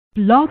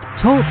Blog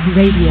Talk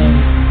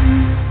Radio.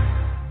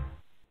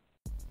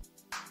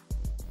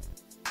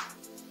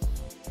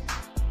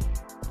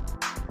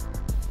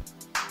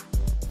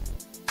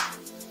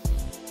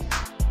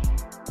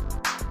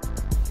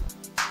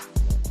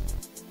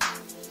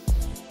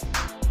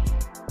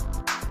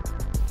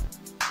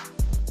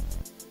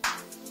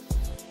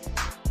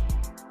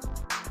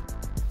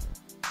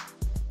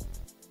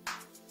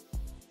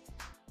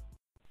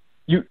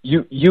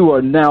 You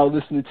are now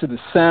listening to the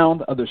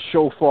sound of the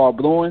shofar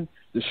blowing.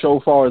 The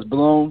shofar is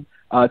blown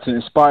to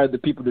inspire the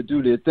people to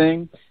do their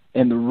thing,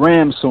 and the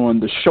ram's horn,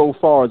 the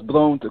shofar is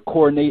blown to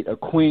coronate a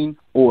queen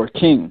or a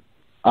king.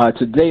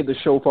 Today, the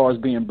shofar is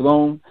being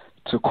blown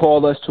to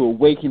call us to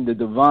awaken the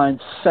divine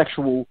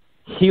sexual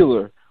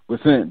healer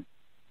within.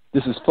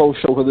 This is Faux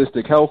Show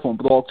Holistic Health on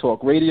Blog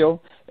Talk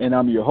Radio, and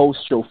I'm your host,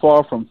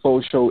 Shophar, from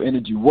Faux Show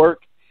Energy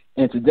Work.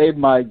 And today,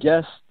 my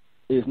guest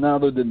is none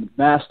other than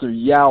Master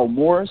Yao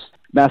Morris.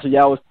 Master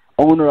Yao is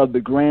owner of the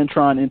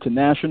thegrandtrine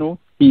International.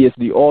 He is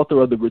the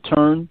author of The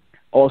Return,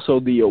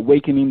 also the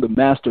Awakening the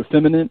Master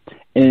Feminine,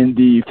 and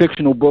the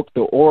fictional book,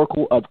 The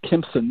Oracle of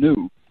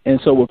Kemsanu. And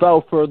so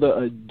without further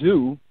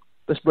ado,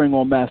 let's bring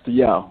on Master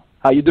Yao.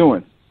 How you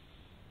doing?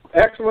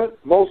 Excellent,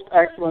 most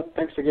excellent.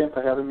 Thanks again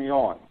for having me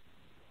on.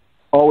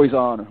 Always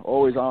honor,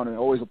 always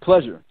a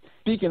pleasure.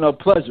 Speaking of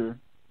pleasure,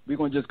 we're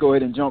going to just go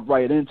ahead and jump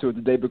right into it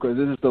today because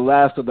this is the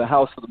last of the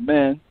House of the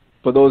Men.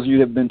 For those of you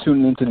who have been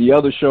tuning into the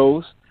other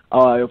shows,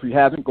 if you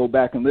haven't, go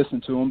back and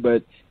listen to them.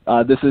 But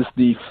this is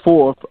the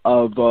fourth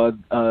of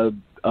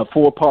a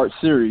four-part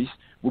series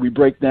where we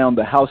break down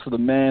the House of the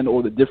Man,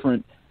 or the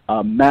different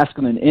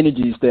masculine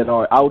energies that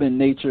are out in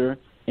nature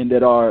and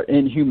that are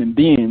in human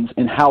beings,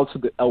 and how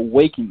to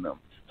awaken them.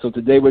 So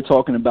today we're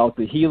talking about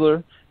the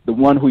healer, the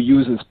one who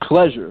uses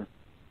pleasure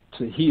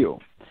to heal.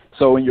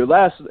 So in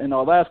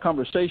our last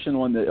conversation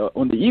on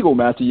the ego,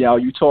 Master Yao,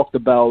 you talked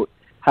about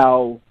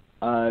how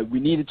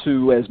we needed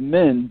to, as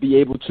men, be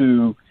able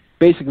to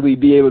basically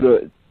be able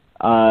to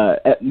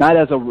not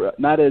as a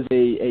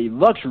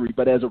luxury,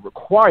 but as a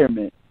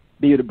requirement,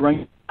 be able to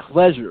bring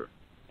pleasure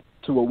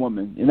to a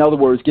woman. In other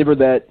words, give her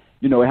that,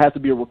 it has to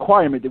be a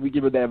requirement that we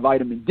give her that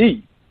vitamin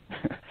D.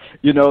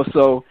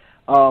 So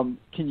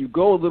can you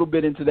go a little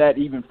bit into that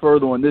even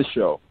further on this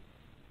show?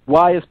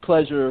 Why is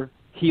pleasure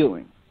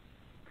healing?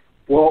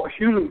 Well,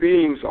 human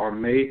beings are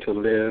made to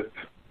live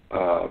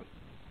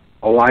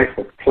a life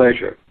of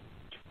pleasure.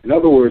 In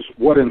other words,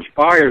 what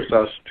inspires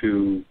us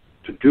to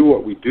do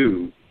what we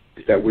do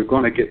is that we're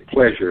going to get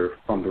pleasure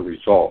from the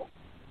result.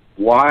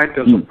 Why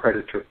does a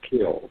predator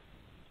kill?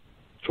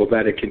 So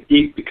that it can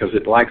eat because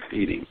it likes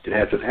eating. It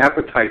has an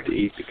appetite to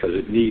eat because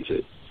it needs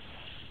it.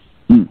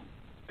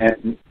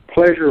 And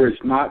pleasure is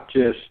not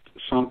just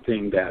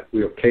something that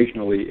we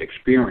occasionally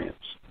experience.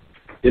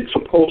 It's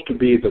supposed to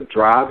be the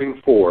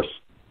driving force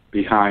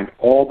behind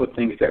all the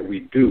things that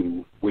we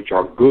do which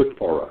are good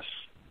for us.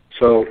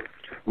 So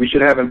we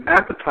should have an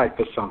appetite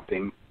for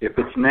something if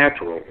it's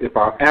natural, if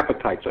our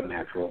appetites are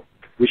natural.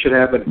 We should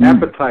have an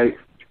appetite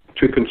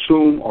to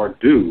consume or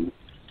do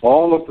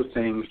all of the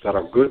things that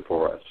are good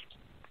for us.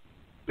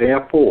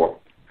 Therefore,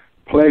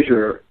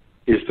 pleasure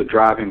is the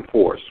driving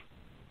force.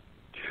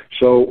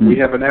 So we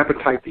have an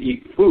appetite to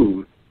eat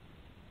food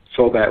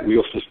so that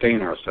we'll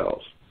sustain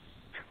ourselves.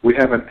 We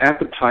have an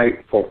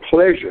appetite for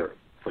pleasure,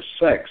 for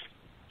sex,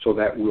 so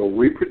that we'll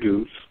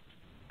reproduce,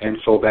 and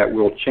so that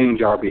we'll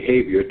change our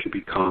behavior to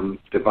become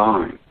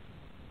divine.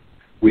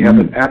 We have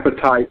an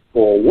appetite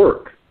for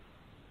work.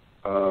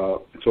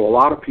 So a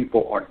lot of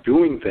people are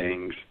doing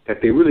things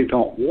that they really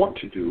don't want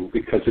to do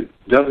because it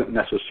doesn't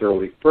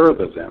necessarily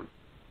further them.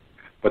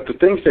 But the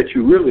things that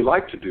you really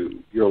like to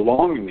do, your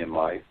longing in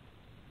life,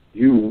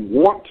 you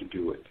want to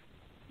do it.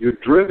 You're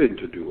driven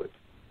to do it.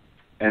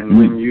 And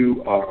when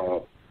you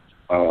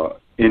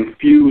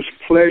infuse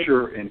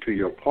pleasure into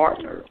your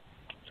partner,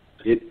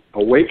 it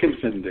awakens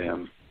in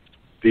them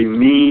the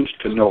means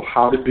to know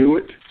how to do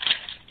it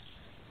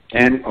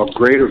and a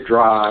greater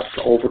drive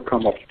to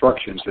overcome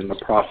obstructions in the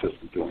process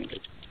of doing it.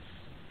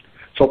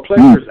 So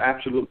pleasure is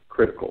absolutely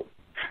critical.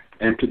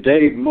 And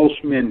today,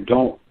 most men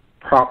don't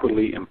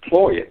properly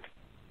employ it.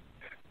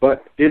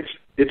 But it's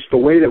the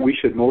way that we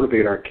should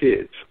motivate our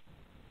kids.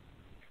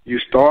 You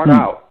start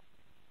out,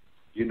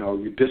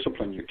 you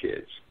discipline your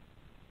kids.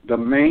 The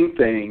main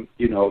thing,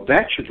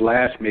 that should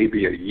last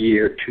maybe a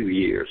year, 2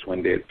 years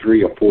when they're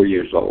 3 or 4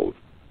 years old.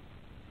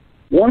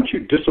 Once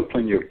you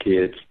discipline your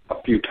kids a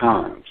few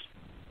times,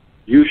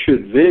 you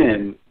should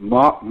then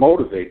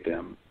motivate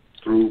them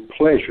through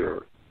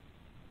pleasure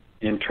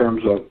in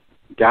terms of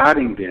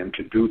guiding them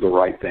to do the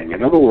right thing.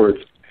 In other words,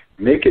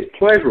 make it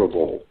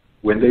pleasurable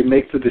when they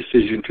make the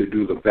decision to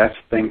do the best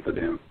thing for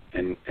them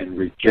and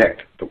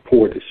reject the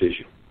poor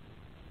decision.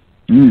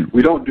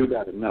 We don't do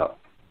that enough.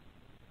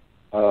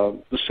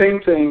 The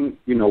same thing,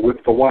 with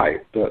the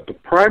wife. The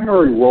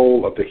primary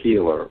role of the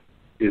healer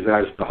is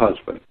as the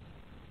husband.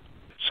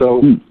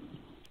 So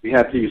we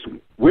have these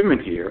women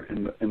here,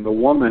 and the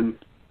woman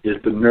is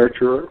the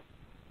nurturer.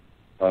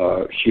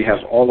 She has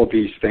all of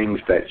these things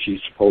that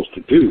she's supposed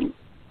to do.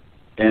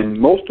 And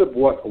most of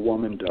what a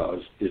woman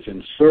does is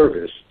in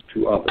service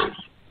to others.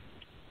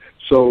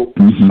 So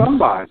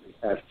somebody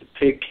has to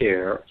take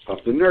care of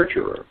the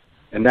nurturer,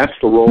 and that's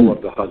the role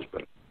of the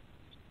husband.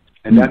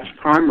 And that's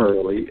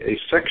primarily a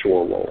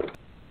sexual role.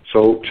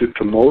 So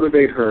to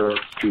motivate her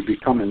to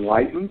become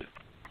enlightened,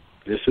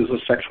 this is a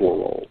sexual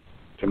role.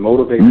 To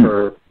motivate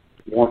her to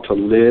want to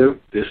live,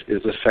 this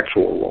is a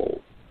sexual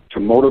role. To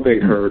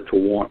motivate her to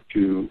want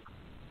to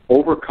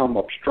overcome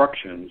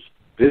obstructions,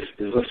 this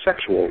is a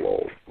sexual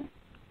role.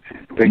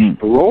 The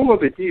role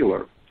of the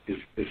healer is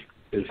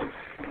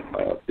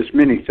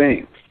many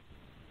things.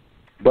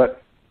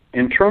 But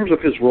in terms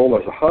of his role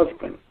as a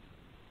husband,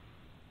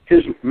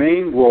 his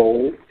main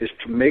role is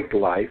to make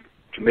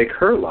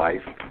her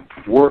life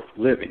worth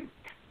living.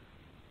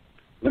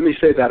 Let me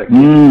say that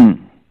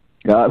again.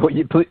 God, well,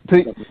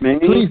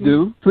 please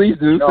do. Say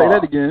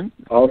that again.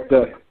 Of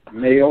the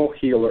male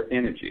healer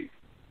energy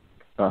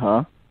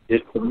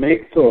is to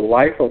make the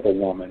life of a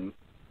woman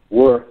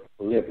worth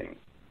living.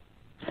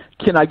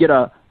 Can I get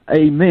a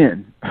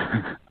amen?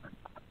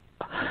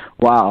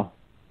 Wow.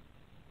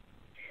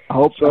 I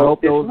hope those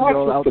of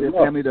y'all out there,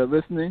 family, that are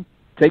listening,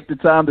 take the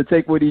time to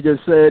take what he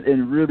just said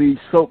and really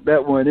soak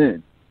that one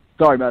in.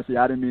 Sorry, Master,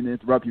 I didn't mean to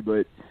interrupt you,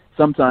 but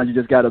sometimes you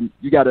just gotta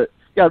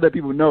let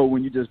people know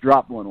when you just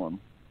drop one on them.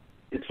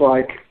 It's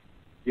like,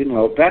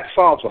 that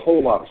solves a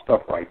whole lot of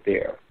stuff right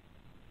there.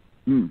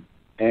 And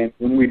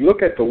when we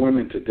look at the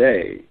women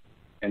today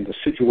and the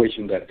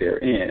situation that they're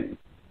in,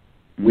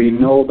 we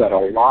know that a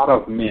lot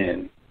of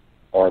men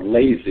are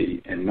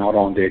lazy and not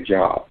on their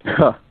job.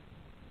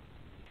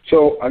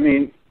 So, I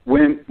mean,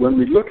 when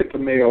we look at the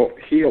male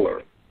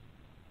healer,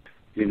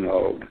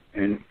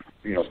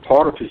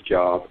 part of his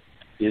job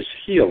is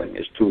healing,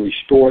 is to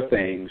restore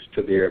things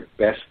to their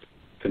best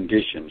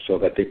condition so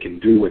that they can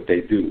do what they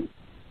do.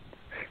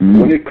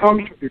 When it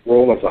comes to the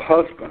role as a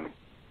husband,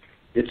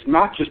 it's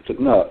not just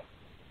enough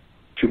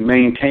to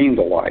maintain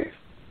the wife,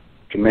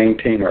 to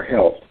maintain her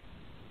health,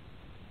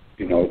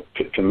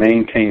 to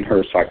maintain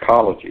her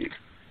psychology.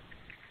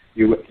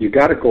 You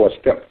got to go a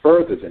step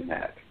further than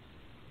that.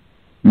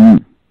 You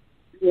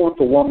want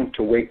the woman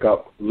to wake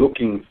up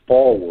looking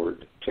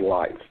forward to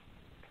life,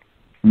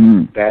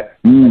 that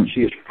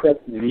she is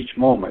present in each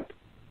moment,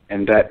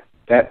 and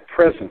that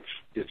presence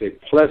is a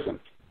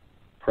pleasant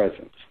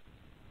presence,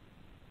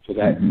 so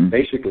that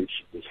basically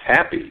she is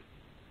happy.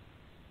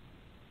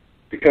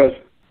 Because,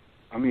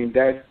 I mean,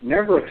 there's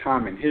never a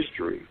time in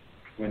history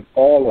when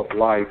all of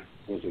life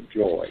was a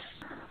joy.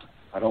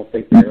 I don't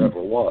think there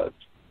ever was.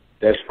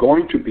 There's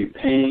going to be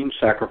pain,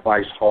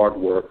 sacrifice, hard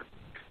work.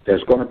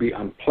 There's going to be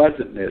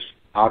unpleasantness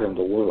out in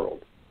the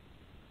world.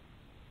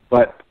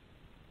 But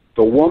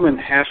the woman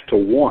has to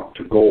want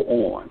to go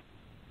on,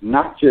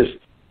 not just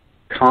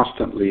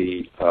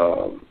constantly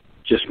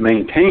just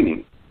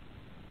maintaining.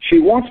 She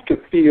wants to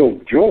feel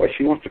joy.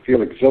 She wants to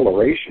feel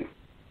exhilaration.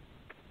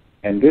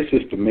 And this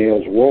is the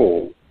male's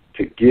role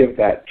to give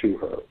that to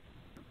her.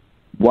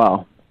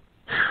 Wow.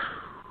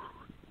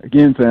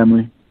 Again,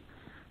 family,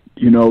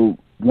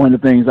 one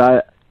of the things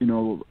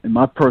in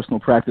my personal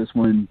practice,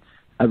 when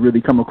I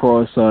really come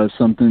across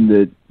something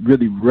that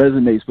really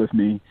resonates with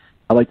me,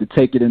 I like to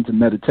take it into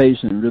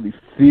meditation and really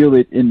feel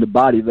it in the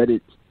body, let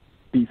it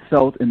be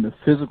felt in the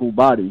physical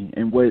body.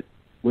 And what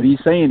he's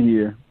saying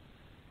here,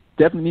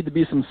 definitely need to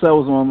be some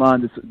cells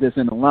online that's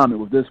in alignment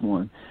with this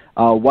one.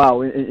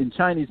 Wow, in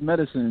Chinese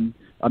medicine,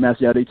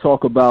 Master, they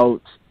talk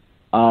about,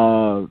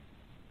 how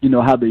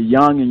the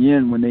yang and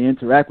yin, when they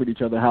interact with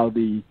each other, how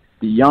the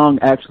yang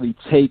actually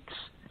takes,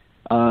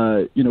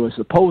 is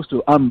supposed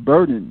to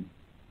unburden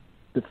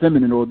the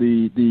feminine or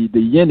the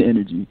yin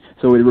energy.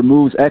 So it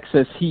removes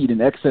excess heat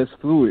and excess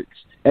fluids,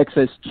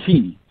 excess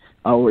chi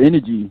or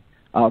energy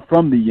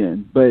from the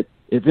yin. But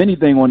if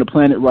anything on the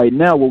planet right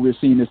now, what we're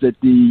seeing is that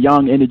the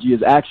yang energy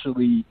is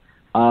actually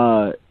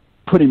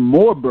putting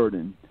more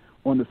burden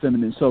on the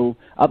feminine. So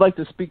I'd like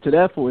to speak to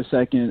that for a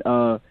second.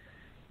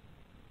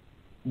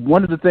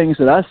 One of the things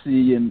that I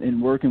see in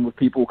working with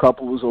people,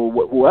 couples, or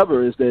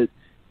whoever, is that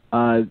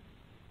a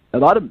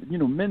lot of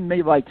men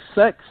may like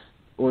sex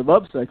or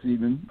love sex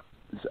even,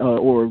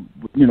 or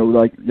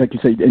like you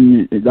say,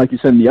 and like you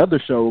said in the other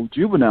show,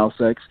 juvenile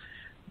sex.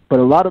 But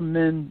a lot of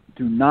men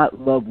do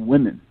not love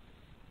women.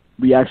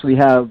 We actually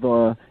have,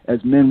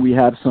 as men, we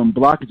have some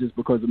blockages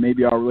because of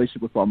maybe our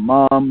relationship with our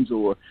moms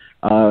or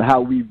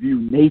how we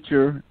view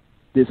nature.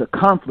 There's a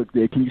conflict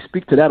there. Can you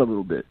speak to that a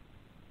little bit?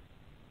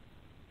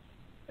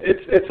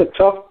 It's a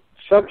tough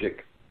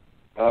subject.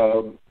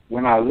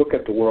 When I look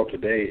at the world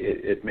today,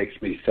 it makes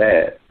me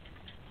sad.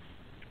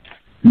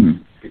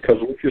 Because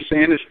what you're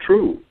saying is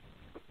true.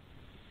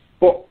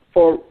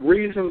 For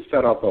reasons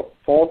that are the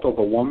fault of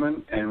the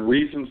woman and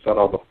reasons that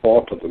are the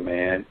fault of the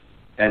man,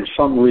 and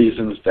some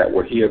reasons that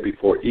were here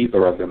before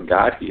either of them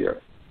got here,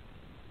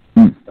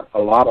 a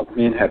lot of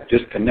men have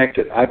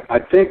disconnected. I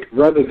think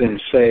rather than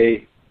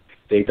say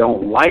they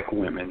don't like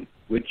women,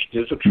 which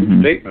is a true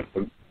statement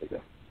for me,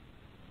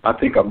 I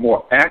think a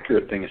more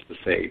accurate thing is to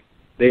say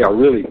they are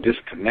really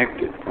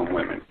disconnected from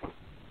women.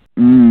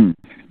 And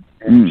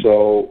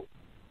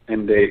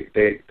and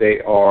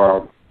they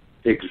are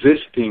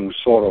existing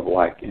sort of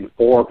like in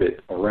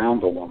orbit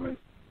around the woman,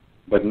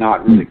 but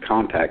not really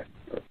contacting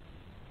her.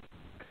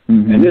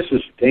 Mm-hmm. And this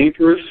is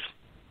dangerous,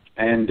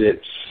 and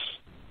it's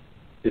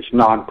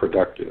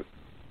non-productive.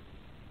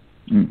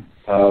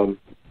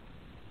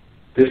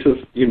 This is,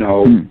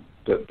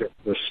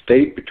 the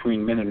state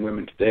between men and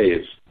women today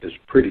is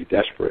pretty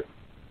desperate.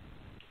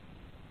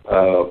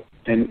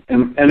 And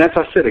as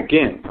I said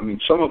again, I mean,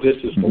 some of this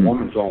is the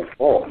woman's own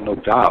fault, no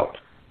doubt,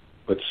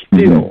 but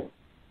still,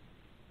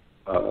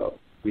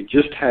 we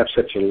just have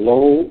such a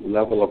low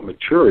level of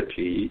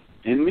maturity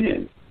in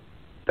men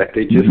that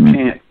they just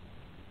can't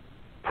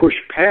push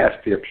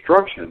past the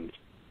obstructions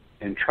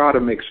and try to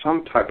make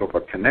some type of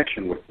a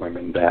connection with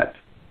women that's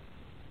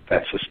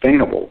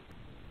sustainable.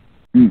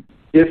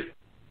 If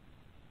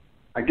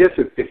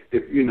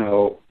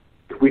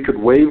we could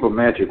wave a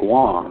magic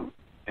wand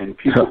and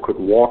people could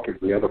walk in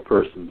the other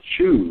person's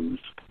shoes,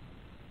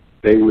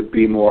 they would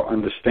be more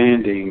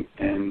understanding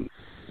and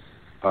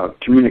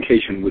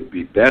communication would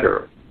be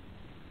better.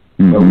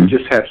 But we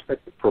just have such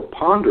a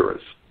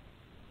preponderance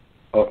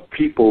of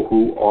people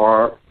who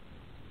are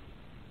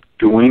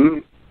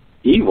doing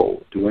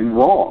evil, doing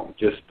wrong,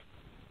 just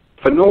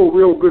for no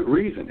real good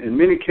reason. In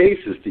many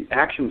cases, the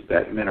actions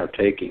that men are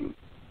taking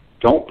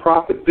don't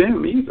profit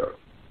them either.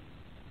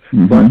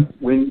 But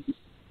when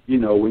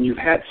you've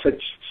had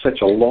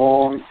such a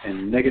long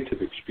and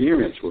negative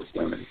experience with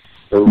women,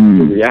 the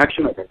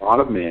reaction of a lot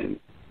of men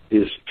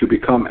is to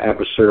become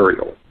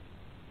adversarial.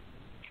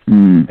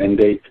 And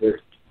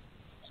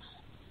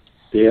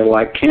they're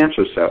like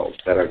cancer cells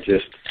that are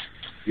just,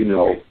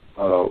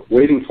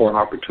 waiting for an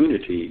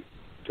opportunity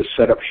to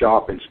set up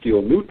shop and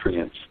steal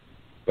nutrients,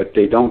 but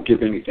they don't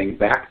give anything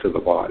back to the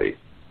body.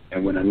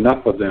 And when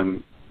enough of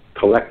them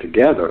collect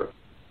together,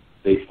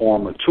 they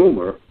form a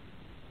tumor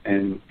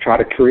and try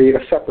to create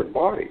a separate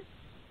body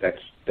that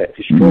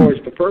destroys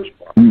the first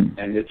part.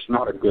 And it's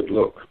not a good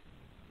look.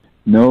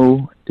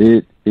 No,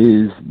 it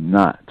is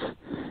not.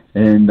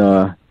 And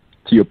to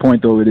your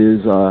point, though, it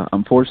is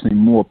unfortunately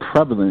more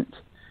prevalent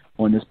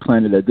on this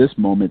planet at this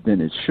moment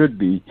than it should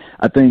be.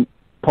 I think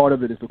part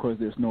of it is because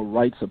there's no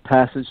rites of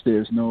passage.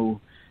 There's no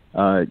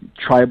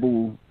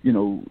tribal,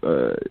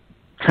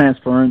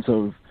 transference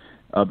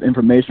of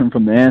information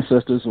from the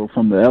ancestors or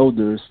from the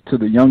elders to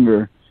the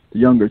younger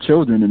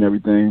children and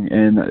everything,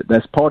 and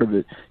that's part of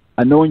it.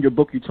 I know in your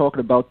book you're talking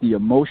about the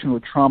emotional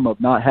trauma of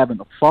not having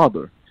a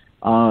father,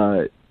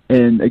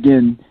 and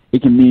again,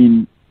 it can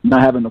mean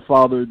not having a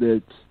father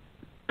that's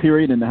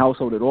period in the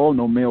household at all,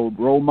 no male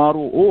role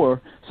model,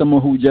 or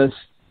someone who just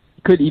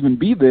could even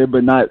be there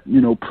but not,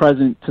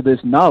 present to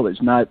this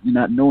knowledge, not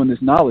knowing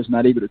this knowledge,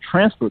 not able to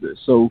transfer this.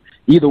 So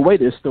either way,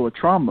 there's still a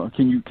trauma.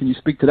 Can you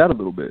speak to that a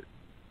little bit?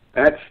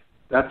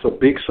 That's a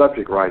big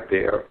subject right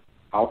there.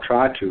 I'll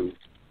try to.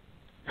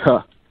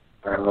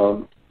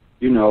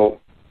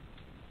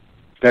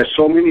 There's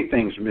so many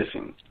things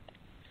missing.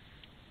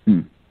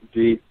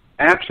 The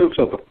absence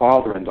of the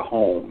father in the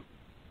home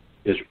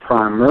is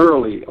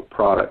primarily a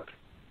product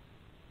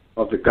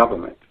of the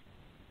government.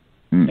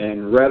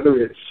 And whether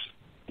it's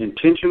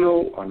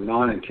intentional or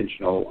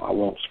non-intentional, I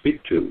won't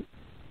speak to.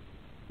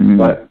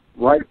 But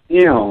right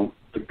now,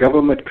 the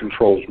government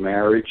controls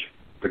marriage,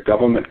 the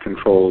government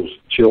controls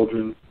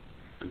children,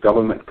 the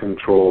government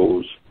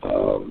controls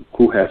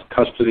who has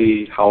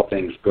custody, how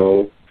things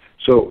go.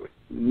 So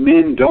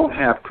men don't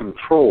have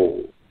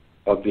control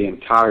of the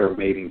entire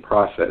mating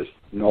process,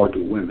 nor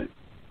do women.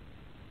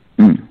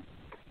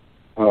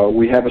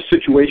 We have a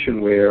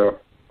situation where,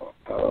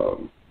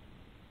 for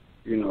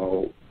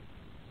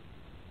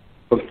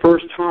the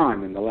first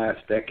time in the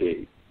last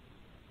decade,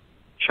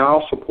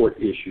 child support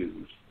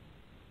issues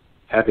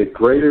have a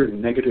greater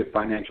negative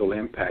financial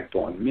impact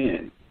on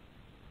men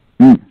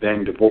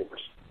than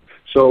divorce.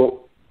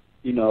 So,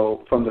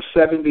 from the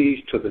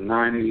 70s to the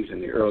 90s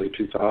and the early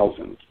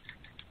 2000s,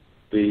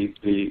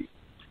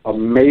 a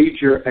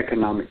major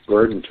economic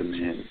burden to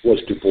men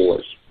was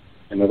divorce.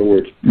 In other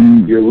words,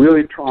 you're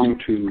really trying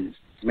to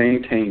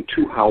maintain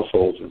two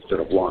households instead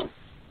of one.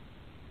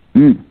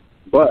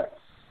 But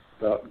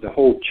the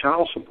whole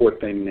child support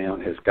thing now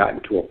has gotten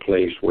to a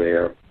place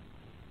where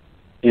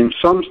in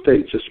some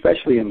states,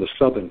 especially in the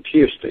southern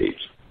tier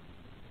states,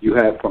 you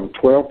have from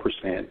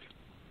 12%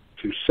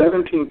 to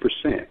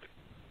 17%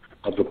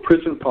 of the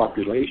prison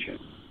population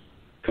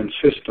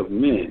consists of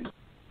men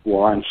who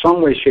are in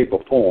some way, shape,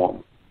 or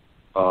form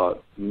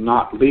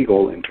not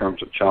legal in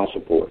terms of child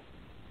support.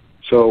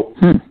 So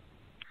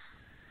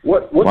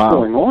what's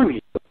going on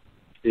here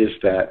is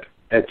that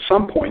at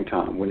some point in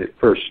time when it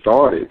first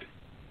started,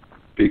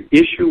 the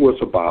issue was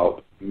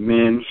about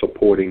men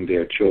supporting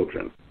their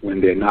children when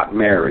they're not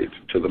married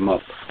to the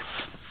mother,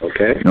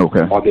 okay?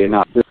 Or they're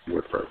not living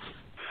with her.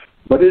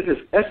 But it has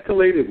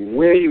escalated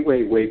way,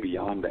 way, way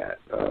beyond that.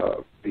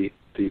 The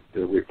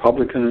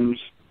Republicans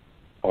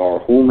or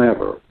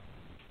whomever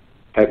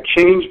have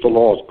changed the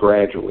laws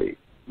gradually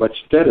but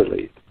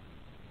steadily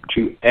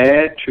to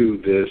add to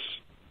this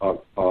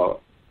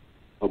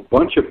a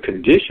bunch of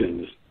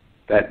conditions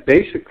that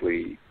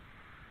basically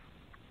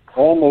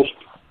almost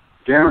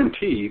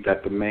guarantee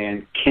that the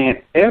man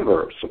can't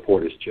ever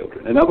support his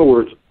children. In other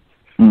words,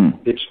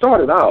 it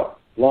started out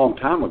a long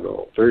time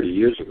ago, 30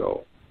 years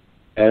ago,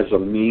 as a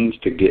means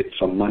to get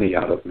some money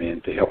out of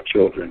men to help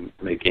children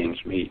make ends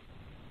meet.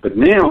 But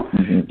now,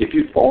 if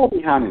you fall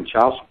behind in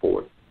child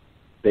support,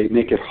 they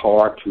make it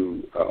hard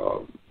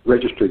to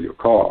register your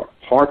car,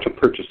 hard to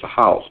purchase a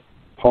house,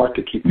 hard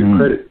to keep your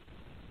credit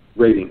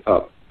rating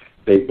up.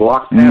 They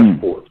block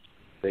passports.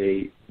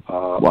 They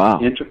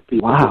interfere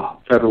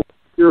with federal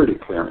security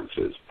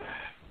clearances.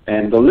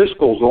 And the list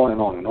goes on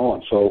and on and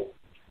on. So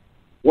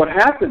what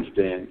happens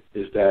then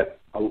is that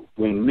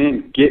when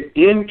men get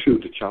into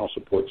the child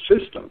support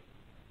system,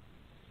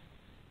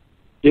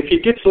 if he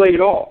gets laid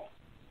off,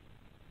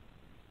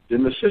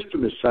 then the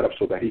system is set up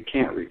so that he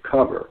can't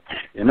recover.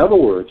 In other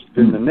words,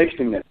 then the next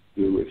thing that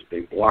they do is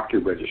they block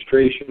your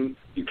registration.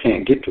 You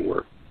can't get to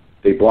work.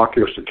 They block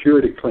your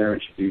security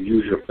clearance. You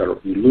lose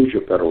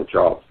your federal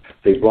job.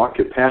 They block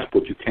your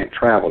passport. You can't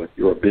travel if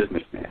you're a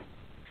businessman.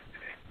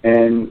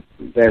 And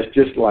there's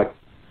just like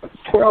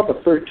 12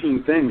 or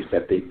 13 things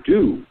that they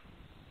do.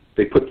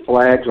 They put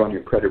flags on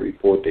your credit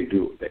report. They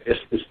do.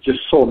 It's just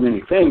so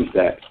many things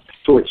that.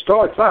 So it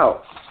starts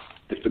out,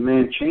 if the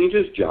man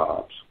changes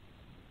jobs,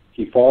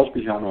 he falls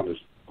behind on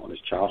his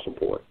child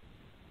support,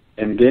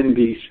 and then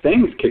these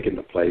things kick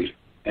into place,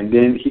 and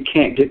then he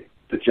can't get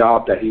the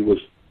job that he was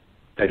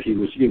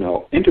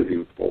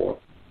interviewed for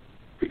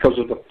because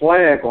of the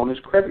flag on his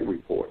credit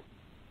report.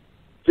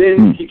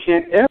 Then he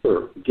can't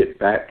ever get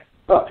back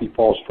up. He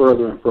falls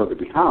further and further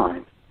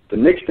behind. The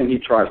next thing he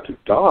tries to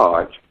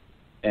dodge,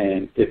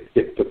 and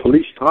if the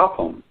police stop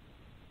him,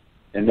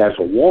 and that's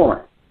a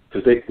warrant,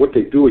 because what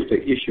they do is they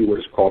issue what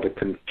is called a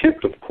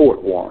contempt of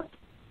court warrant.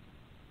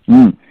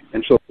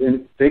 And so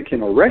then they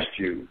can arrest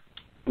you,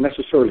 not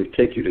necessarily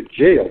take you to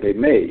jail. They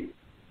may,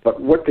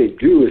 but what they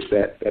do is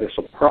that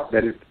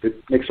it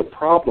makes a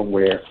problem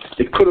where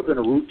it could have been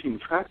a routine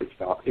traffic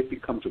stop. It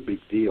becomes a big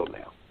deal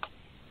now.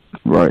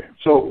 Right.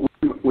 So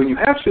when you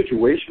have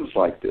situations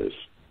like this,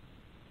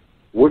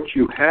 what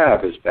you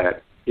have is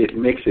that it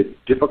makes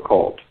it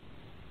difficult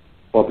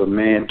for the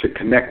man to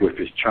connect with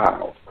his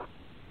child.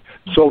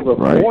 So the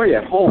boy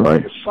at home,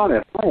 the son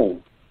at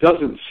home,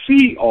 doesn't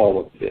see all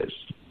of this.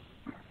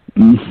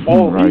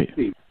 All he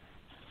sees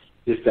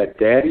is that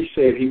Daddy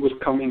said he was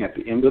coming at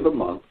the end of the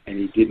month, and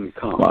he didn't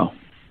come.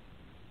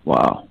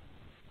 Wow.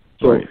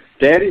 So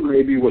Daddy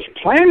maybe was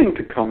planning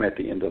to come at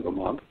the end of the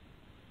month,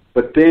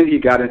 but then he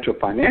got into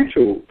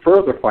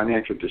further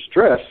financial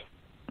distress,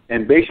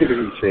 and basically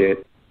he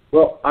said,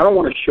 well, I don't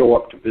want to show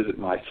up to visit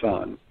my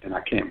son, and I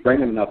can't bring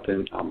him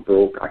nothing. I'm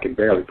broke. I can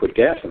barely put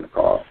gas in the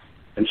car.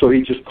 And so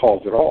he just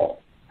calls it off.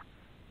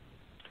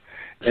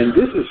 And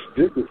this is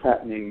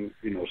happening,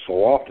 so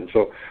often.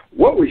 So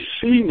what we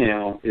see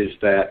now is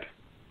that,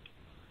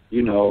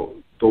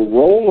 the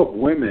role of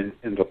women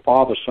in the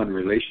father-son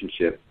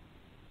relationship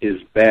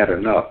is bad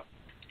enough,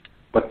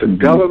 but the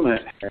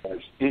government has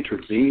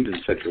intervened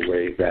in such a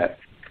way that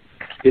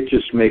it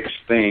just makes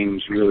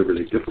things really,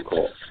 really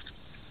difficult.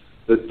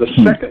 The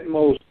second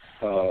most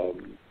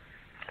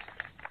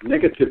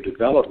negative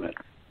development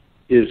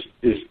is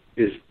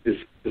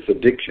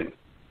addiction.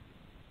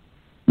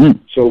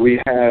 So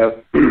we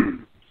have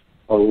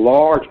a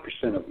large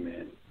percent of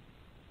men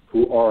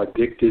who are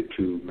addicted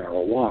to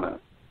marijuana,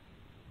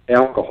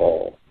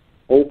 alcohol,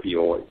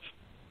 opioids,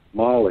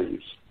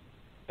 mollies,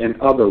 and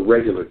other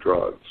regular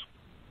drugs.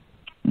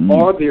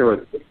 Or they're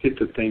addicted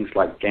to things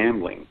like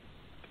gambling.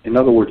 In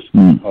other words,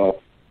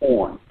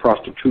 porn,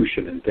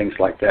 prostitution, and things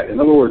like that. In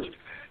other words,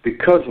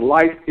 because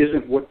life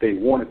isn't what they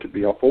want it to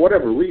be, or for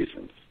whatever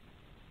reasons,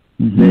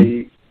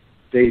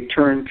 they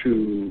turn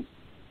to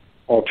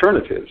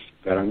alternatives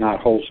that are not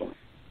wholesome.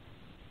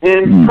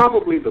 And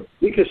probably the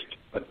biggest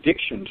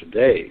addiction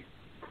today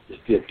is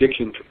the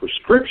addiction to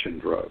prescription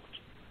drugs.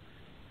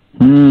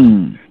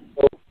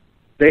 So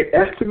they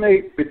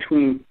estimate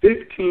between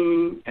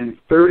 15 and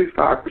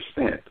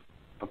 35%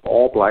 of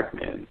all black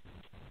men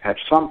have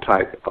some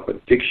type of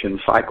addiction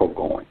cycle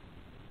going.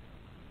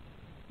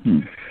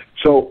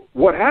 So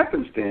what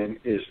happens then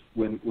is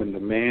when the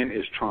man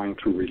is trying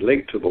to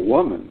relate to the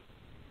woman,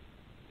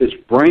 his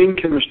brain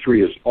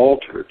chemistry is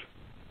altered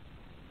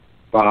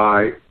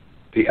by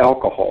the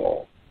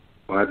alcohol,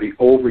 by the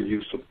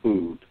overuse of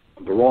food,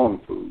 the wrong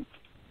foods,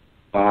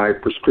 by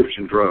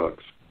prescription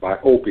drugs, by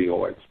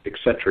opioids, et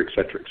cetera, et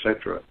cetera, et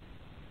cetera.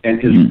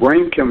 And his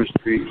brain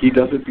chemistry, he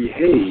doesn't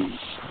behave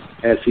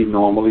as he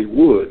normally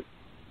would.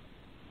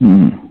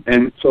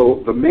 And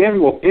so the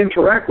man will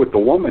interact with the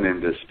woman in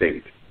this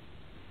state,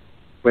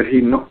 but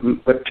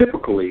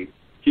typically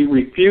he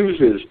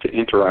refuses to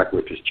interact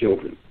with his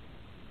children.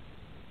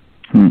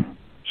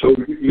 So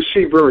you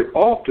see very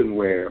often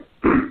where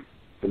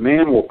the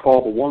man will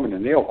call the woman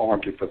and they'll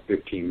argue for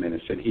 15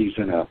 minutes and he's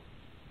in a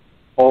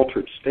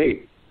altered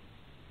state,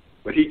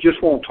 but he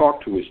just won't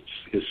talk to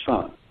his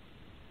son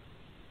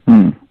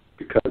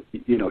because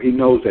he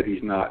knows that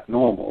he's not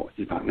normal,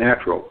 he's not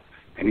natural,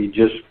 and he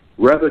just,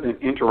 rather than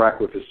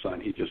interact with his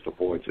son, he just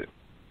avoids it.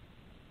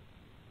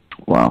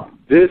 Wow.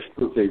 This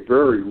is a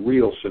very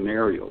real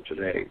scenario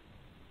today.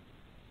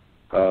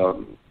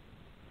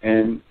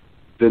 And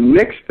the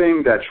next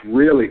thing that's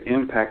really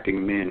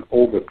impacting men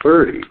over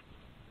 30,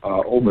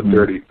 over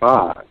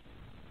 35,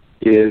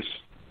 is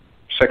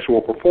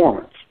sexual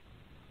performance.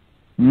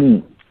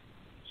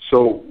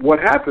 So what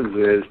happens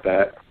is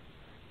that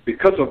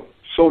because of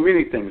so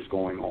many things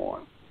going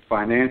on,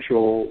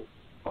 financial,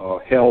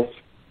 health,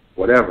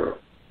 whatever,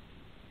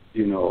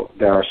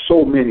 there are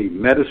so many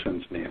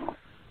medicines now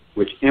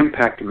which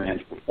impact a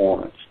man's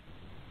performance.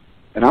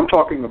 And I'm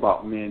talking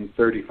about men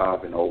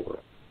 35 and over.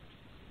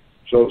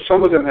 So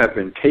some of them have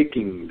been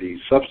taking these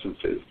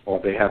substances,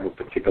 or they have a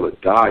particular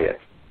diet,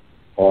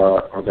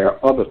 or there are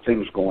other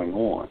things going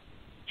on,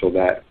 so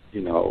that,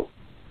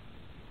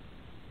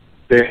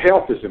 their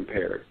health is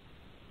impaired.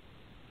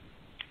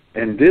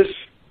 And this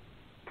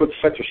puts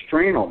such a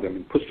strain on them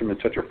and puts them in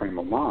such a frame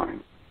of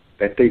mind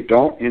that they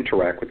don't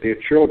interact with their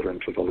children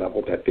to the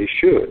level that they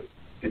should.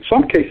 In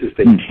some cases,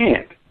 they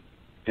can't.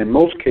 In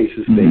most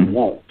cases, they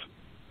won't.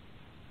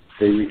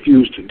 They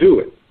refuse to do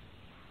it.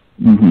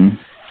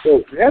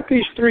 So you have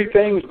these three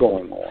things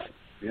going on.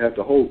 You have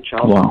the whole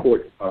child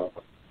support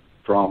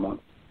drama.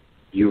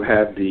 You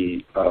have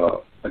the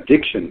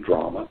addiction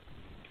drama.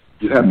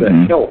 You have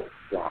the health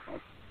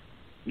drama.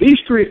 These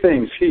three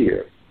things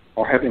here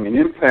are having an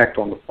impact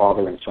on the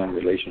father and son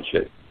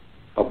relationship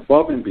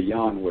above and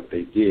beyond what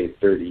they did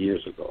 30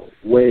 years ago.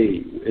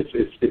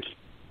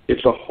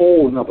 It's a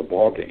whole another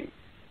ballgame.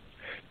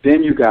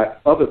 Then you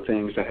got other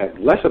things that have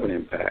less of an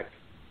impact,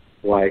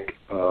 like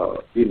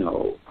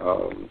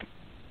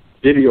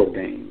video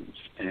games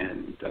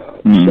and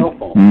cell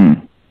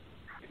phones.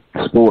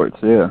 Sports,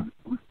 yeah.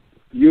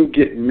 You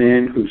get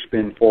men who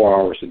spend 4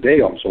 hours a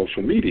day on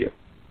social media.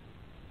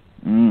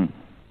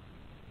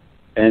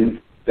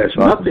 And there's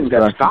nothing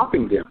that's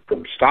stopping them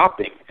from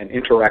stopping and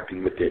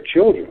interacting with their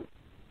children.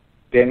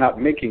 They're not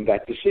making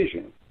that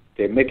decision.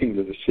 They're making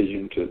the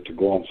decision to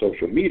go on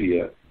social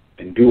media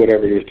and do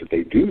whatever it is that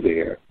they do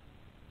there,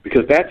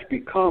 because that's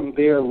become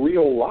their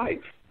real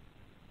life.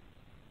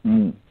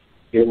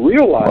 Their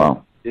real life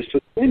is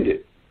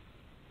suspended.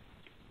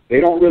 They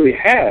don't really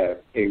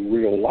have a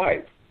real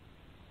life.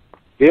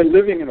 They're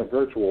living in a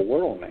virtual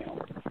world now,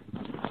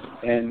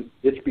 and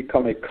it's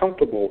become a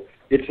comfortable.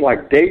 It's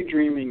like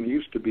daydreaming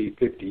used to be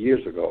 50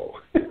 years ago.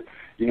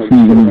 You sit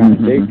around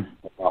and daydream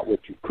about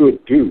what you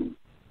could do.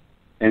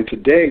 And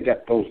today,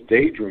 those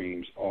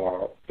daydreams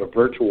are the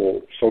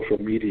virtual social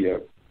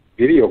media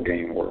video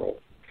game world,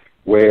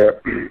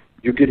 where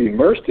you get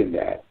immersed in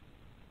that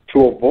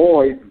to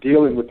avoid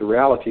dealing with the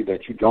reality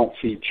that you don't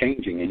see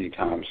changing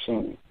anytime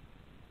soon.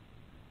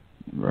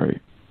 Right.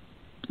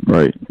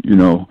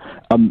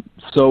 I'm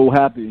so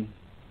happy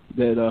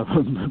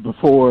that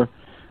before,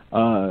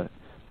 where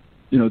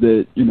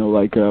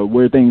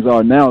things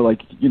are now,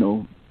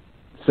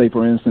 say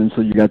for instance,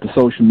 so you got the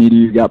social media,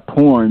 you got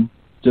porn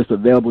just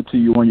available to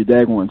you on your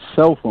daggone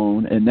cell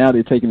phone, and now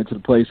they're taking it to the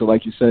place of,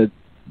 like you said,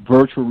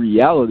 virtual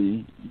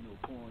reality,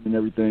 porn and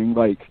everything.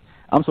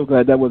 I'm so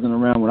glad that wasn't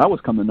around when I was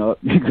coming up,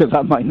 because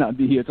I might not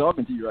be here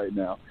talking to you right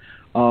now.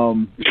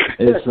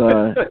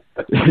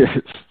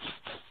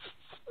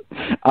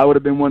 I would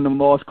have been one of them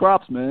lost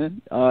crops,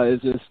 man.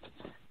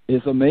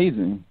 It's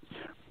amazing.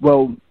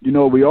 Well,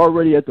 we're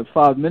already at the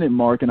 5-minute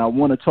mark, and I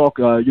want to talk,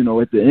 at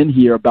the end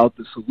here about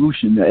the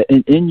solution.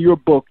 In your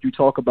book, you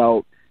talk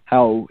about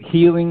how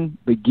healing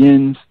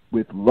begins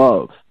with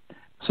love.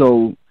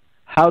 So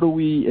how do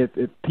we,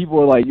 if people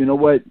are like,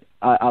 what,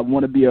 I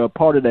want to be a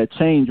part of that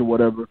change or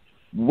whatever,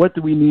 what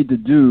do we need to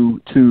do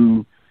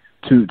to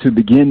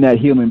begin that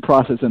healing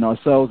process in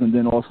ourselves and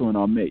then also in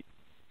our mate?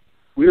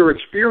 We are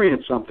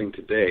experiencing something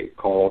today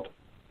called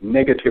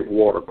negative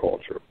water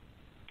culture.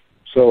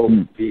 So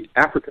the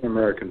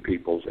African-American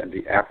peoples and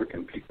the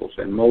African peoples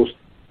and most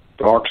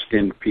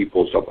dark-skinned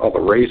peoples of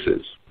other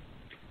races,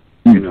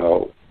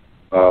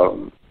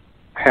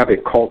 have a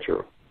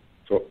culture.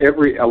 So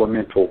every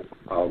elemental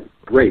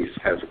race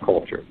has a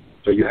culture.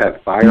 So you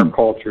have fire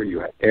culture, you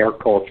have air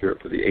culture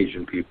for the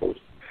Asian peoples.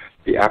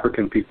 The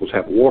African peoples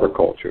have water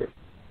culture.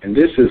 And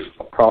this is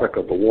a product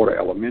of the water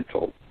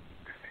elemental.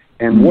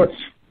 And what's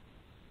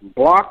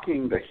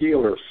blocking the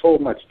healer so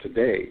much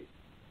today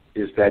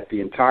is that the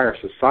entire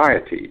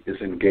society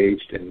is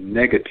engaged in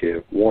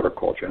negative water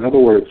culture. In other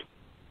words,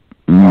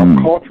 our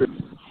culture is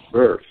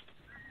reversed.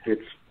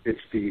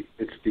 It's the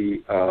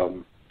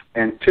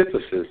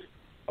antithesis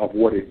of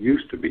what it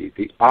used to be,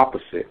 the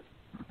opposite.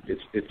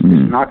 It's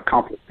not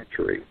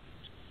complementary.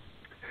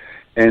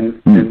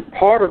 And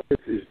part of this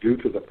is due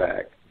to the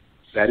fact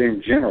that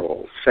in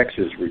general, sex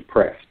is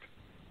repressed.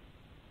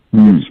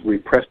 It's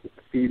repressed in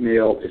the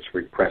female, it's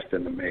repressed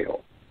in the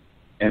male.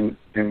 And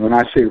when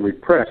I say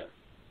repressed,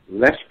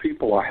 less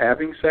people are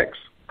having sex.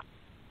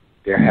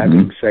 They're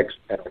having sex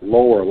at a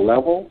lower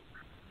level,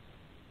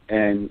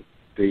 and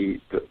the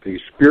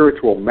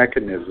spiritual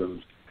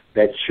mechanisms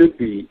that should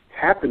be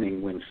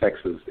happening when sex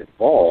is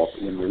involved,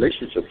 when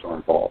relationships are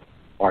involved,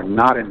 are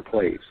not in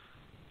place.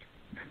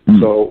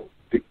 So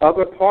the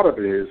other part of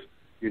it is,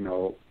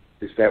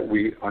 is that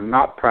we are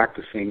not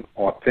practicing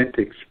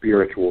authentic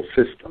spiritual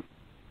system.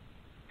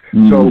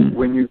 So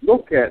when you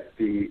look at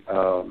the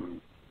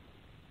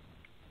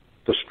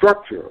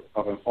structure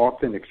of an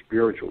authentic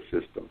spiritual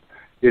system,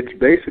 it's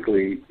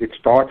basically, it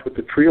starts with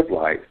the tree of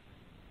life,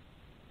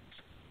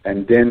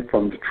 and then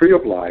from the tree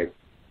of life,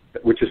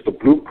 which is the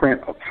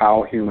blueprint of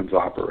how humans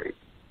operate,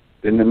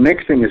 then the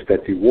next thing is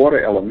that the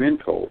water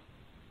elemental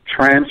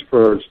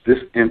transfers this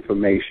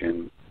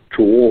information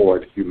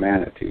toward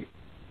humanity.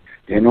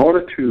 In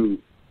order to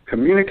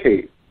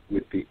communicate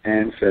with the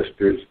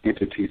ancestors,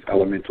 entities,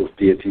 elementals,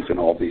 deities, and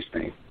all these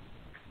things,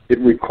 it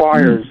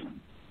requires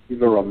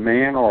either a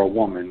man or a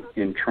woman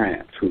in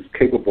trance who's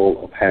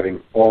capable of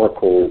having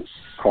oracle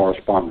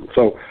correspondence.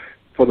 So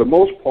for the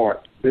most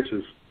part, this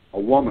is a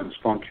woman's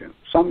function.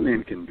 Some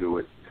men can do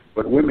it,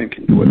 but women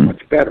can do it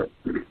much better.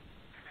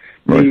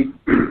 Right.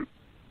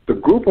 The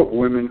group of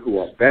women who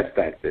are best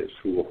at this,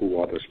 who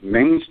are the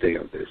mainstay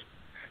of this,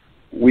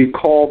 we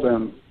call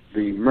them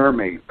the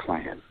mermaid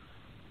clan.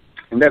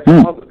 And that's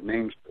other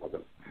names for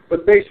them.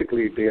 But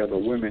basically, they are the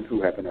women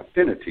who have an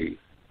affinity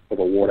for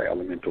the water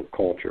elemental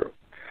culture.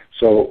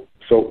 So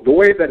the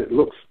way that it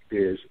looks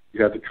is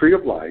you have the tree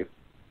of life,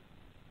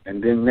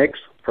 and then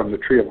next from the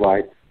tree of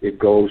life, it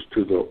goes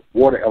to the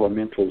water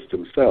elementals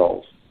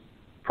themselves,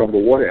 from the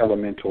water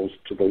elementals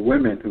to the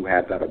women who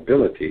have that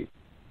ability,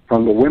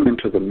 from the women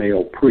to the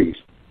male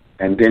priest,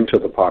 and then to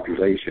the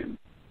population.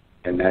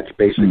 And that's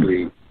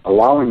basically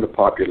allowing the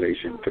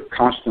population to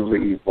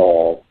constantly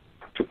evolve,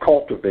 to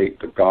cultivate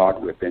the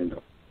God within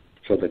them,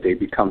 so that they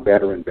become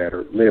better and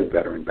better, live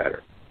better and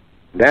better.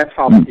 That's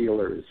how the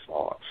healer is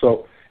sought.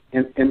 So,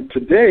 and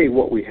today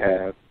what we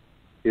have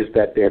is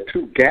that there are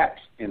two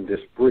gaps in this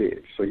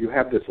bridge. So you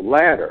have this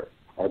ladder,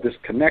 or this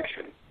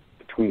connection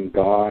between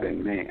God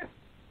and man.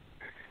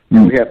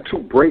 And we have two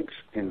breaks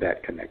in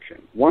that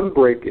connection. One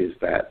break is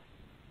that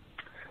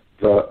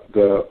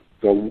the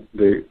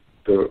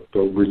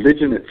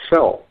religion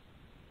itself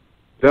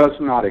does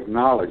not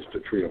acknowledge the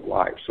tree of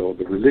life. So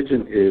the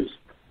religion is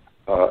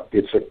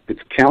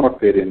it's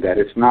counterfeit in that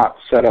it's not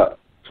set up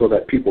so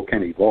that people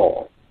can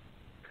evolve.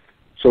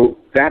 So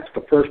that's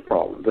the first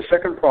problem. The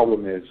second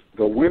problem is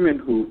the women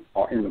who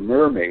are in the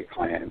mermaid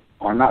clan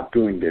are not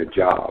doing their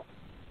job,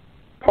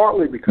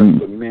 partly because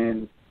the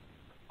men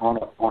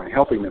aren't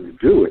helping them to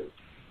do it,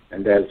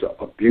 and there's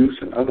abuse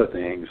and other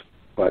things.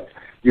 But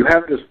you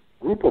have this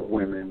group of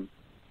women,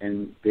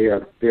 and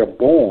they're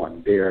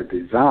born, they're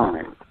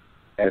designed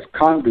as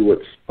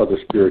conduits for the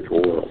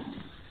spiritual world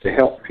to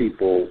help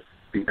people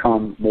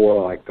become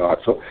more like God.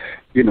 So,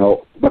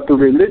 but the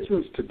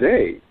religions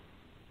today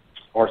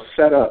are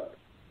set up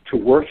to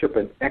worship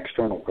an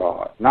external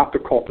God, not to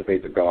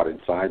cultivate the God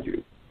inside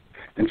you.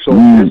 And so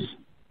this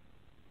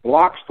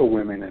blocks the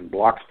women and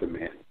blocks the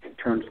men and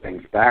turns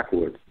things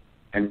backwards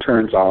and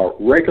turns our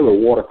regular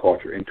water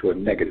culture into a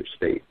negative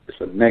state.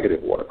 It's a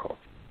negative water culture.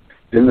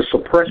 Then the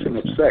suppression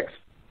of sex,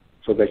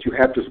 so that you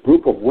have this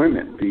group of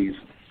women, these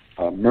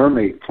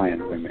mermaid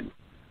clan women,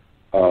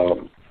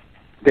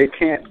 they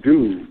can't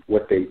do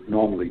what they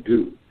normally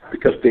do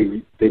because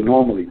they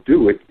normally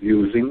do it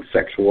using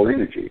sexual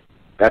energy.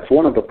 That's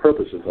one of the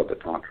purposes of the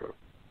Tantra.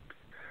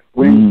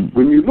 When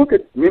you look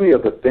at many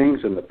of the things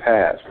in the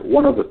past,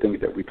 one of the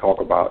things that we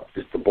talk about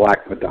is the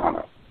Black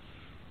Madonna.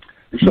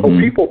 And so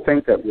people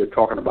think that we're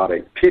talking about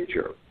a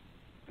picture,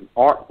 an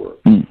artwork,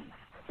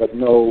 but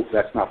no,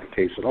 that's not the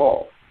case at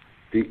all.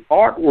 The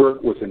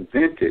artwork was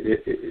invented,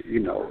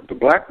 the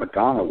Black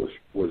Madonna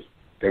was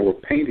there were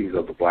paintings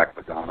of the Black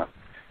Madonna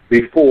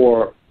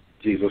before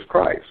Jesus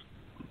Christ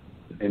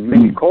in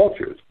many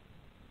cultures.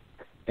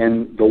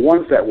 And the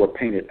ones that were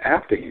painted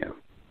after him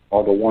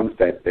are the ones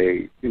that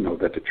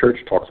that the church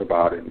talks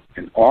about and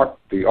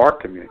the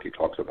art community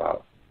talks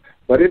about.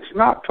 But it's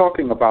not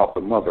talking about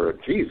the mother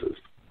of Jesus.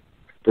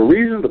 The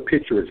reason the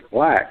picture is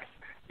black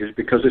is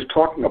because it's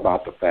talking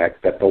about the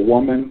fact that the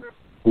woman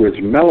who is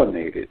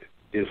melanated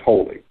is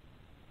holy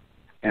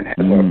and has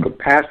a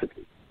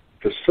capacity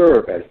to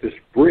serve as this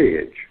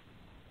bridge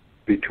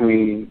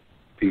between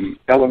the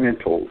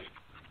elementals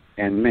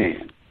and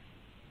man.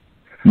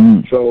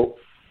 So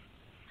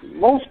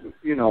most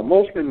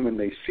men, when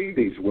they see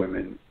these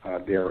women,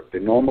 they're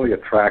normally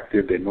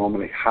attractive, they're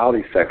normally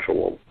highly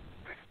sexual,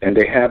 and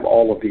they have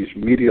all of these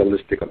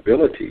medialistic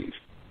abilities.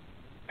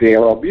 They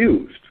are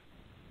abused.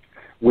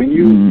 When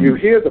you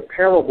hear the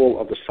parable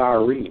of the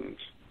sirens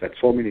that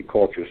so many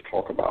cultures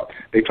talk about,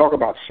 they talk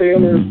about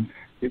sailors,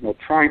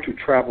 trying to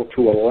travel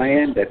to a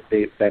land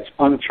that's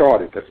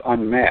uncharted, that's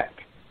unmapped.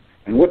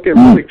 And what they're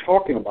really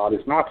talking about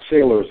is not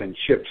sailors and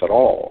ships at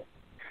all.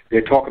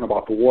 They're talking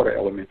about the water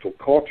elemental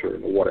culture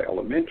and the water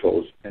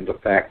elementals and the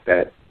fact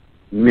that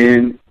the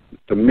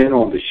men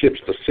on the ships,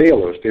 the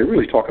sailors, they're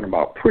really talking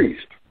about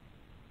priests.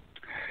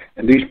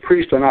 And these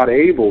priests are not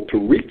able to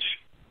reach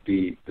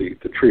the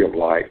tree of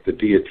life, the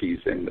deities,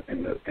 and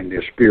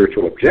their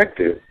spiritual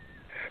objective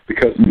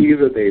because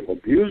either they've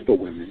abused the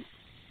women,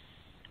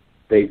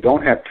 they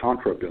don't have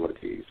tantra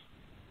abilities,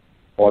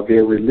 or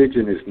their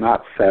religion is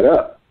not set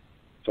up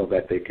so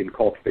that they can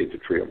cultivate the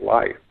tree of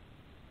life.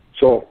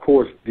 So, of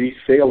course, these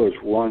sailors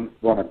run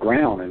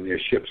aground and their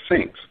ship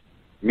sinks,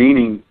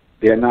 meaning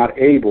they're not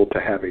able to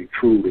have a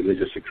true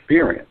religious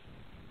experience.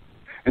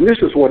 And this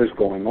is what is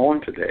going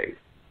on today.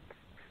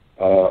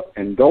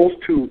 And those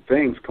two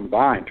things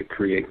combine to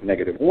create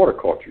negative water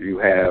culture. You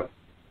have,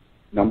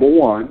 number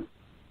one,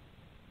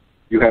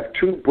 you have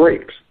two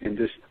breaks in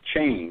this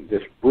chain,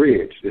 this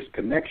bridge, this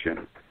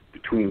connection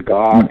between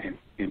God and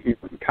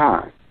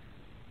humankind.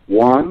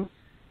 One,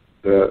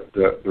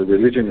 the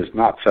religion is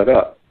not set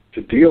up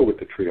to deal with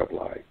the tree of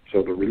life.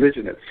 So the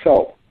religion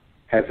itself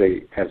has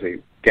a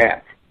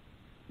gap.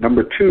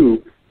 Number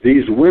two,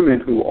 these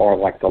women who are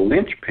like the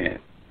linchpin,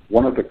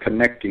 one of the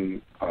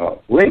connecting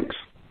links,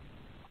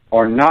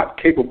 are not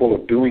capable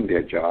of doing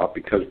their job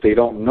because they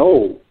don't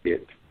know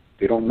it.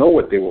 They don't know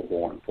what they were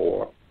born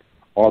for,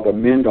 or the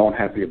men don't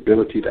have the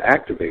ability to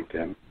activate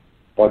them,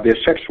 or their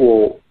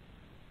sexual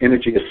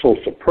energy is so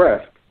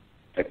suppressed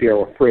that they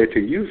are afraid to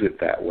use it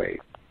that way.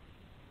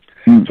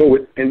 So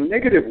in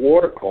negative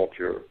water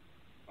culture,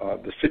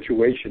 the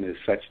situation is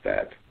such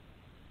that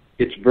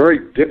it's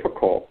very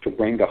difficult to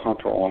bring the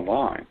hunter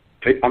online.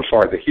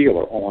 The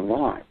healer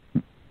online.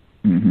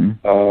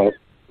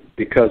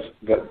 Because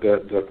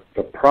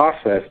the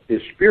process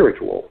is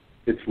spiritual.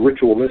 It's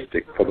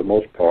ritualistic for the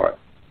most part.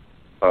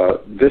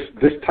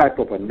 This type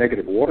of a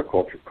negative water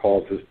culture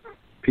causes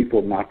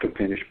people not to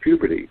finish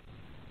puberty.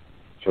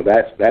 So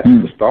that's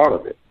the start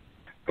of it.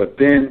 But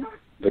then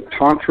the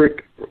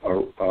tantric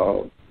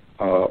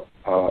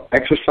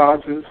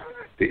exercises,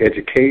 the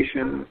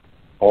education,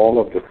 all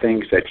of the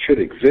things that should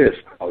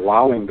exist,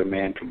 allowing the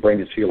man to bring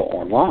his healer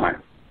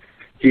online,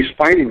 he's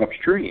fighting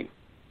upstream.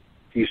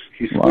 He's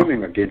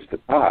swimming against the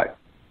tide,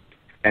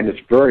 and it's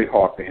very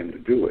hard for him to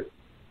do it.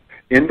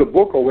 In the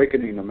book,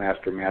 Awakening the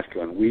Master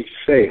Masculine, we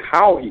say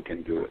how he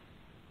can do it.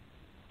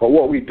 But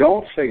what we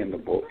don't say in the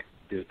book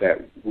is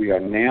that we are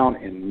now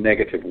in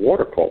negative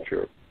water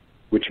culture,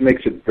 which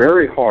makes it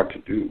very hard to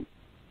do.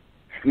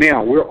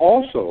 Now,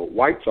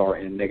 whites are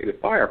in negative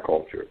fire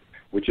culture,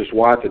 which is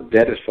why the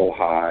debt is so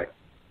high,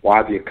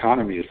 why the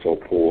economy is so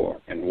poor,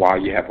 and why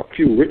you have a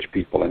few rich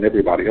people and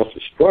everybody else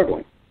is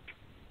struggling.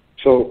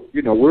 So,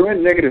 we're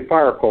in negative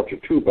fire culture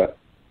too, but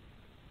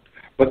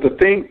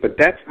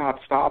that's not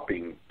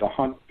stopping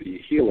the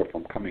healer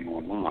from coming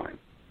online.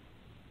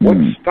 What's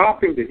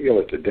stopping the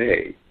healer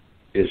today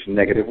is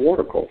negative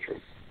water culture.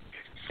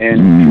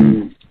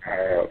 And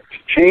to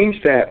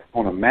change that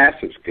on a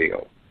massive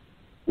scale,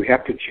 we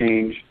have to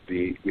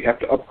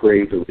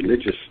upgrade the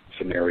religious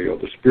scenario,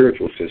 the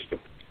spiritual system,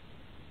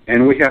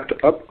 and we have to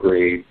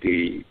upgrade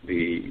the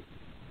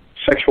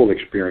sexual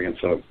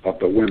experience of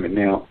the women.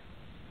 Now,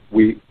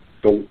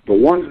 the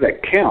ones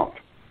that count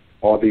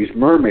are these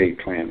mermaid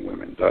clan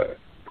women,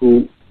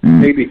 who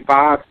maybe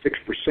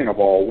 5-6% of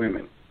all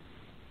women.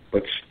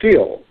 But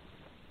still,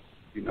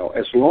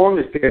 as long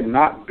as they're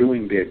not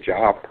doing their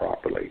job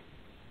properly,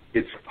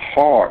 it's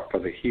hard for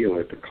the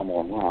healer to come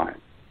online.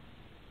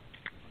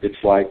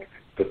 It's like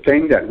the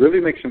thing that really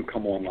makes them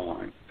come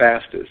online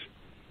fastest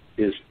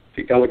is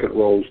the Elegant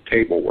Rose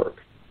table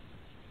work.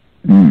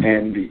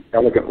 And the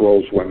Elegant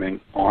Rose women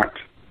aren't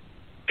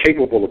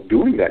capable of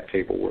doing that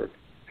table work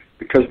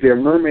because their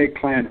mermaid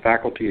clan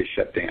faculty is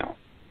shut down.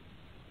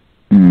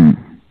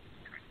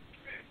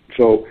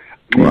 So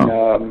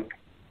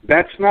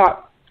that's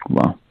not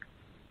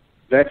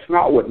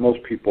what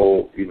most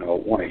people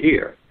want to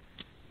hear.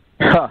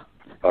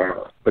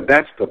 But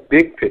that's the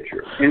big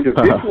picture.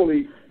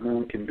 Individually,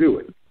 one can do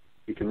it.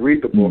 He can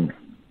read the book.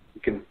 He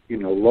can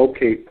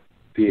locate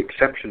the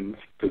exceptions,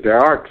 because there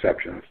are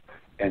exceptions,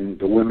 and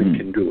the women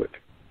can do it.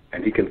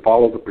 And he can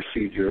follow the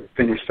procedure,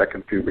 finish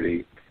second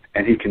puberty,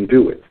 and he can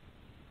do it.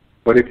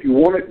 But if you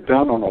want it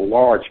done on a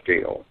large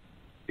scale,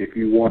 if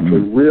you want to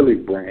really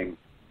bring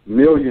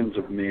millions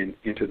of men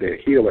into their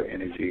healer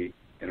energy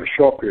in a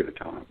short period of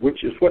time,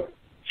 which is what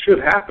should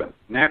happen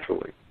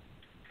naturally,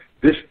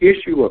 this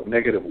issue of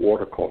negative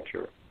water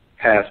culture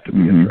has to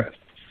be addressed.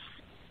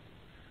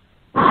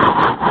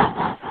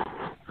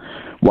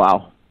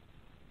 Wow.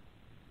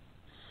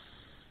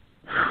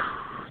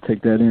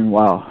 Take that in.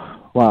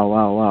 Wow.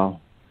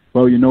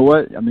 Well, you know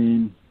what? I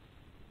mean,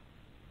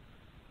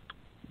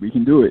 we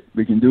can do it.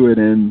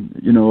 And,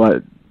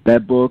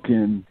 that book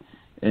and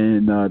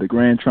the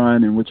Grand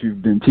Trine and what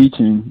you've been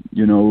teaching,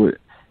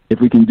 if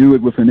we can do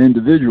it with an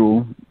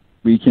individual,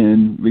 we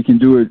can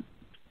do it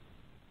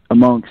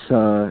amongst,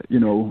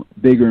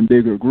 bigger and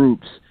bigger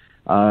groups.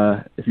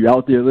 If you're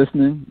out there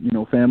listening,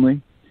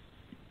 family,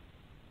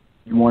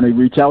 you want to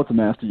reach out to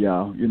Master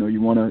Yao.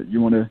 You want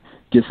to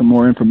get some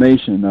more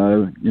information.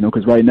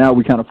 Because right now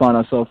we kind of find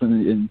ourselves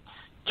in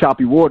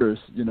choppy waters.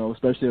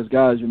 Especially as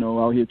guys,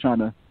 out here trying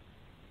to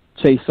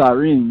chase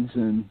sirens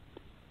and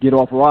get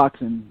off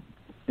rocks and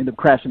end up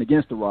crashing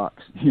against the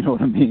rocks. You know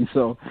what I mean?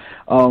 So,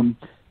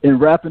 in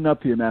wrapping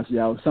up here, Master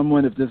Yao,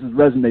 someone, if this is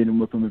resonating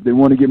with them, if they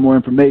want to get more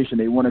information,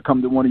 they want to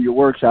come to one of your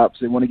workshops,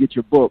 they want to get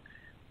your book,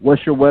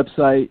 what's your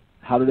website?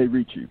 How do they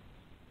reach you?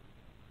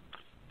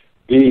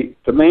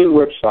 The main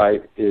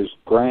website is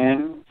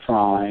Grand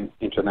Trine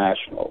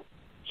International.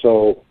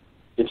 So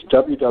It's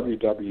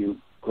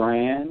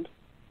www.thegrandtrine.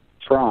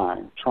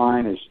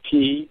 Trine is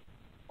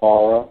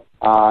T-R-I-N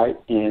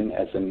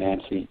as in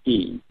Nancy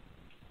E.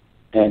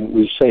 And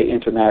we say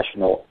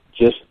international,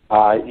 just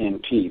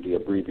I-N-T, the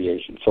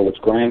abbreviation. So it's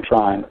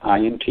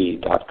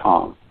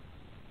grandtrineint.com.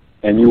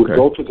 And you would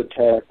go to the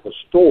tab for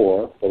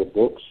store for the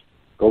books,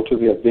 go to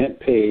the event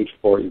page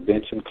for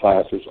events and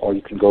classes, or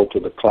you can go to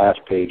the class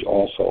page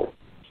also.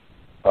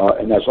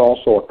 And there's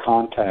also a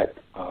contact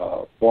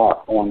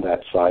block on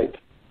that site.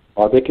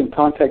 Or they can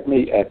contact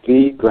me at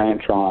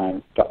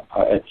thegrandtrine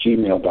at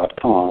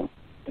gmail.com,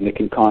 and they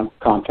can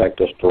contact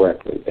us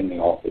directly in the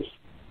office.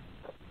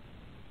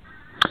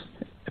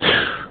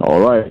 All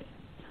right.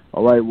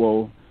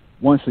 Well,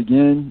 once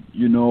again,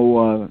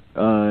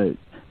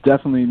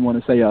 definitely want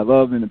to say I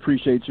love and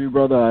appreciate you,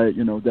 brother.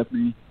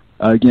 Definitely,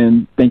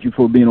 again, thank you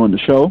for being on the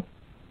show.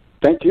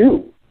 Thank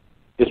you.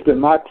 It's been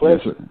my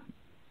pleasure. Yes,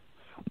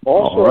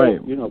 also, right.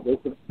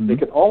 they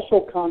can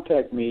also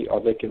contact me, or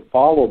they can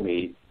follow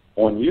me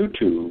on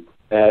YouTube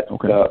at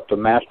the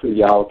Master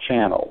Yao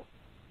channel.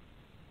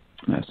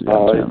 Master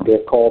Yao channel. They're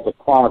called the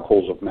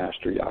Chronicles of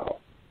Master Yao.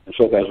 And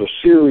so there's a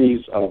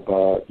series of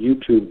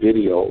YouTube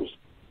videos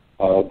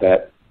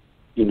that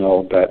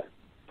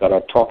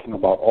are talking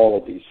about all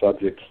of these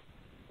subjects,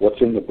 what's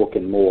in the book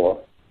and more,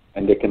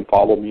 and they can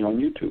follow me on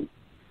YouTube.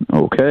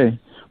 Okay.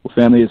 Well,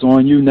 family, it's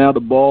on you now. The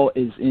ball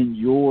is in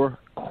your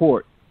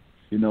court,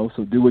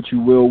 so do what you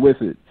will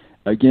with it.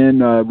 Again,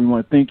 we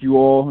want to thank you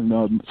all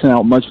and send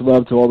out much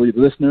love to all of the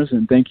listeners,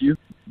 and thank you.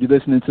 You're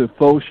listening to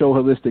Faux Show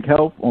Holistic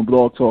Health on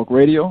Blog Talk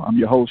Radio. I'm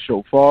your host,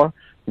 Shophar,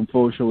 from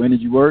Faux Show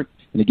Energy Work.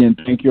 And again,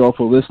 thank you all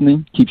for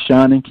listening. Keep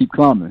shining, keep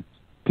climbing.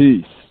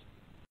 Peace.